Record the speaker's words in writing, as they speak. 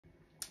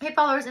Hey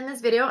followers, in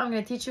this video, I'm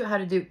going to teach you how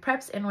to do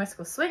preps in West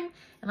Coast Swing,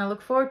 and I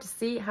look forward to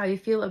see how you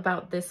feel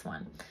about this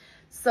one.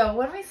 So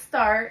when we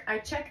start, I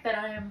check that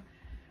I am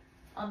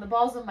on the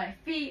balls of my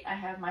feet, I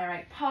have my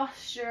right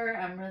posture,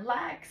 I'm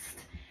relaxed.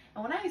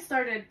 And when I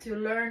started to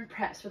learn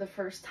preps for the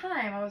first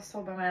time, I was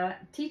told by my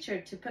teacher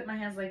to put my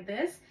hands like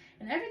this,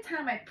 and every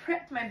time I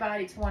prepped my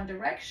body to one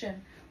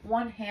direction,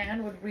 one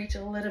hand would reach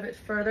a little bit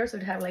further, so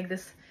it'd have like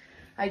this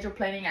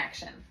hydroplaning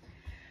action.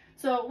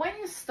 So when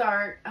you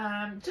start,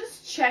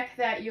 just check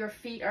that your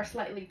feet are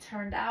slightly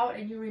turned out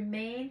and you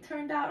remain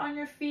turned out on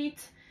your feet.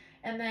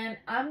 And then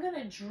I'm going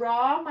to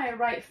draw my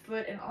right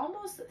foot and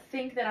almost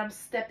think that I'm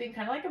stepping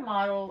kind of like a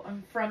model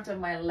in front of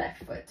my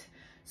left foot.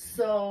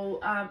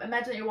 So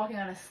imagine that you're walking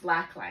on a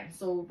slack line.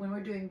 So when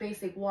we're doing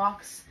basic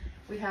walks,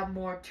 we have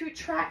more 2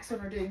 tracks.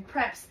 When we're doing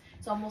preps,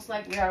 it's almost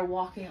like we are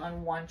walking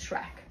on 1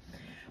 track.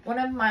 One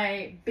of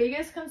my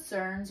biggest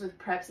concerns with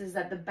preps is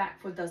that the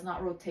back foot does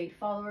not rotate,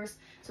 followers.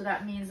 So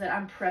that means that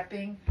I'm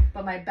prepping,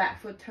 but my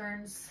back foot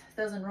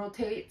doesn't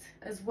rotate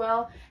as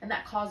well. And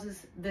that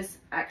causes this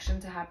action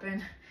to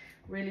happen.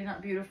 Really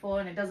not beautiful,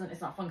 and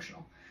it's not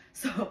functional.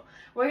 So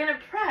we're gonna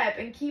prep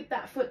and keep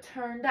that foot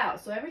turned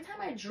out. So every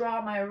time I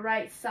draw my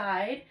right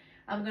side,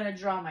 I'm gonna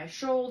draw my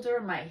shoulder,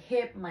 my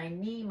hip, my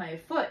knee, my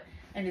foot,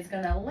 and it's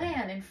gonna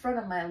land in front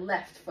of my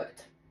left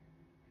foot.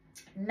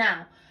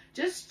 Now,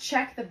 just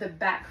check that the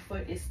back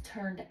foot is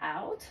turned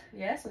out.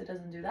 So it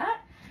doesn't do that.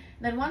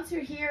 And then once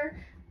you're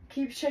here,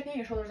 keep checking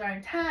your shoulders are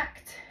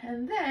intact.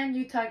 And then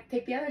you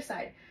take the other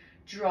side.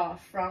 Draw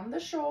from the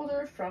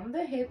shoulder, from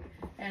the hip,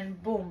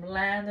 and boom,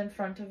 land in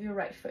front of your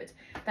right foot.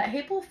 That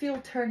hip will feel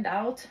turned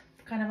out,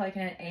 kind of like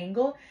in an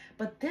angle,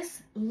 but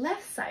this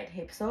left side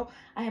hip, so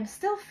I am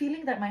still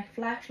feeling that my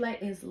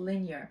flashlight is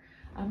linear.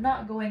 I'm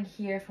not going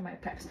here for my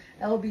preps.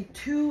 That will be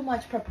too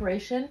much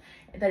preparation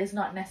that is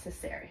not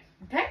necessary,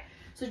 okay?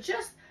 So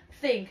just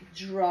think,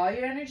 draw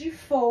your energy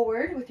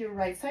forward with your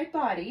right side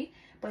body,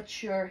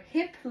 but your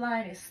hip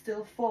line is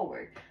still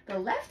forward. The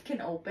left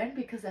can open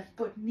because that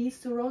foot needs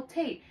to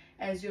rotate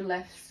as your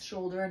left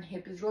shoulder and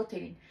hip is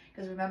rotating.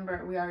 Because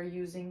remember, we are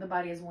using the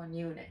body as one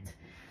unit.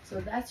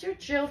 So that's your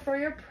drill for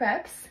your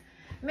preps.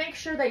 Make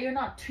sure that you're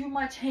not too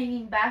much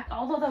hanging back,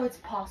 although it's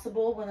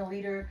possible when a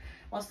leader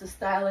wants to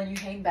style and you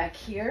hang back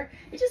here.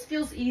 It just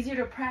feels easier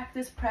to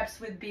practice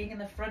preps with being in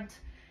the front,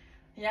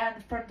 in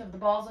the front of the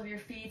balls of your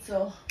feet.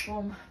 So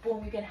boom,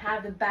 boom, you can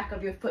have the back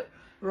of your foot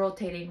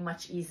rotating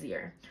much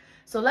easier.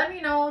 So let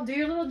me know, do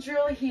your little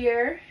drill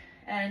here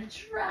and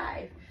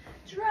drive,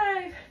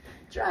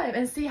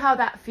 and see how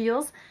that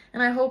feels.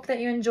 And I hope that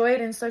you enjoy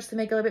it and it starts to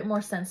make a little bit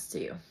more sense to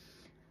you.